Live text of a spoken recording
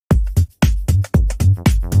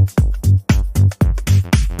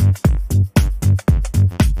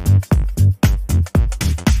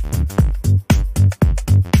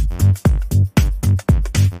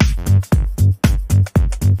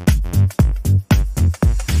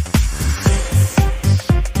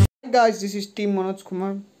Guys, this is Team Manoj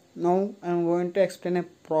Kumar. Now I am going to explain a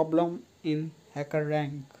problem in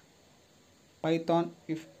HackerRank Python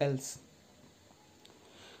if else.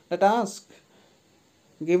 Let us ask,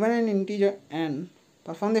 given an integer n,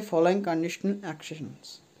 perform the following conditional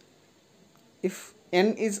actions. If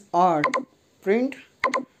n is odd, print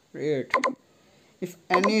rate. If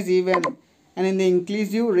n is even and in the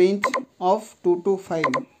inclusive range of 2 to 5,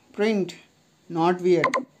 print not weird.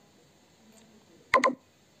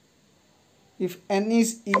 If n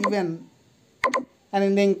is even and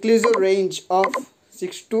in the inclusive range of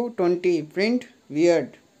 6 to 20, print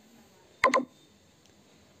weird.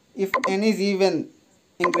 If n is even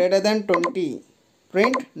and greater than 20,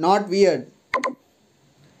 print not weird.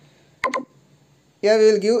 Here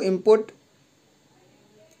we will give input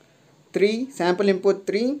 3, sample input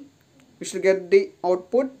 3. We should get the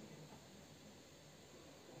output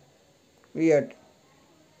weird.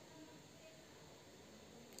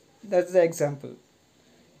 That's the example.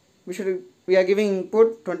 We are giving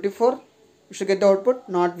input 24. We should get the output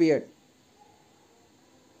not weird.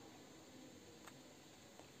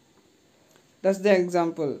 That's the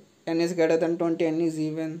example. N is greater than 20, n is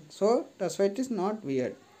even. So that's why it is not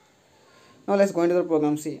weird. Now let's go into the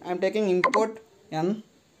program. See, I am taking input n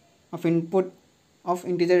of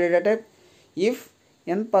integer data type if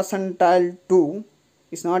n percentile 2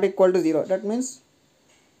 is not equal to 0. That means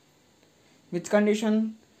which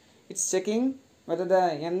condition? It's checking whether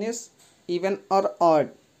the n is even or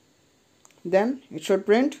odd. Then it should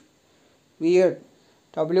print weird.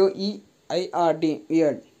 W-E-I-R-D,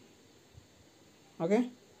 weird. Okay.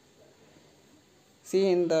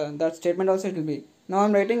 See, in that statement also it will be. Now I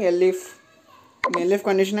am writing elif. In elif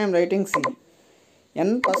condition I am writing C.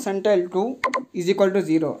 N percentile 2 is equal to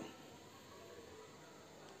 0.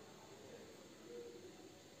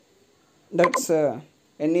 That's n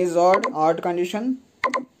is odd condition.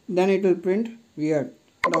 Then it will print weird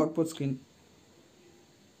on the output screen.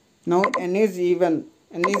 Now n is even.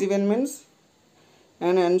 N is even means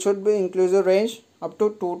n should be inclusive range up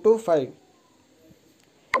to 2 to 5.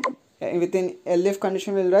 Within elif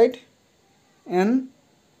condition we will write n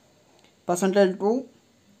percentile 2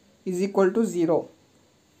 is equal to 0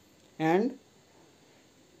 and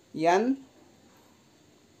n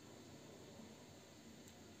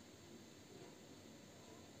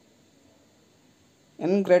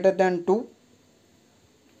greater than 2,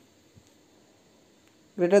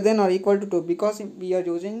 greater than or equal to 2, because we are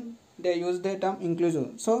using, they use the term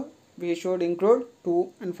inclusive, so we should include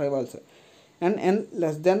 2 and 5 also, and n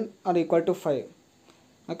less than or equal to 5.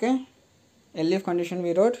 Okay, elif condition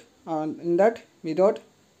we wrote, in that we wrote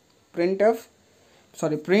print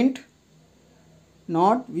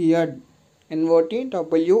not weird, NOT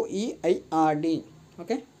WEIRD.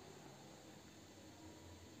 Okay.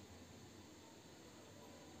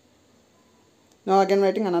 Now again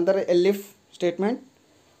writing another elif statement.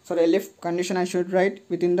 So elif condition I should write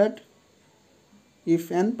within that,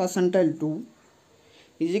 if n percentile 2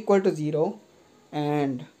 is equal to 0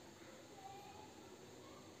 and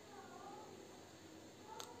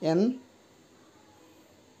n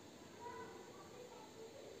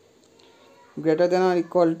greater than or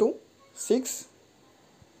equal to 6,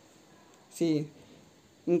 see,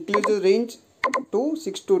 inclusive range to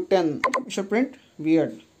 6 to 10, we should print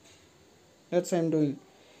weird. That's I am doing.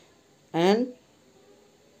 And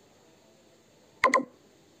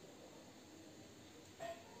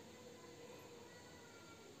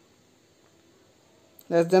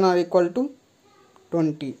less than or equal to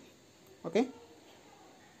 20. Okay.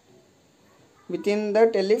 Within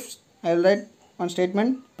that elif I will write one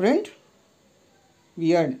statement, print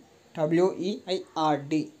weird,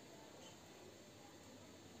 WEIRD.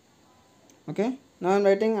 Okay. Now I am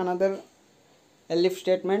writing another elif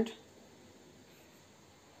statement.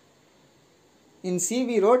 In C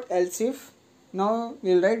we wrote else if. Now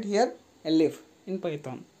we will write here elif in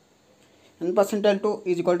Python. N percentile 2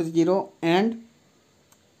 is equal to 0 and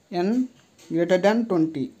n greater than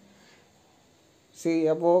 20. See,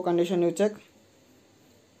 above condition you check.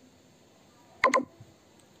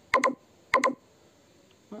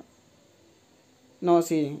 Now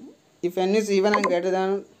see, if n is even and greater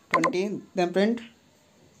than 20, then print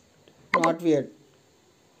not weird.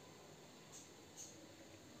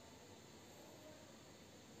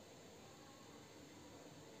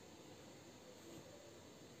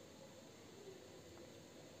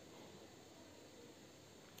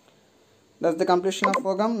 That's the completion of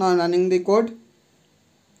program. Now running the code.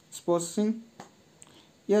 It's processing.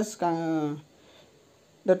 Yes, the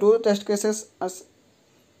two test cases are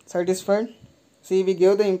satisfied. See, we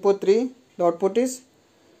gave the input 3. The output is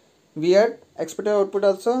weird. Expected output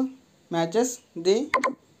also matches the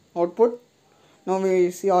output. Now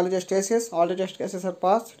we see all the test cases. All the test cases are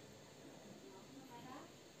passed.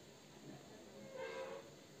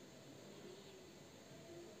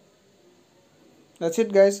 That's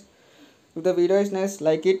it, guys. If the video is nice,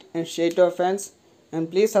 like it and share it to your friends, and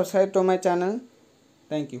please subscribe to my channel.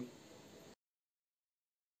 Thank you.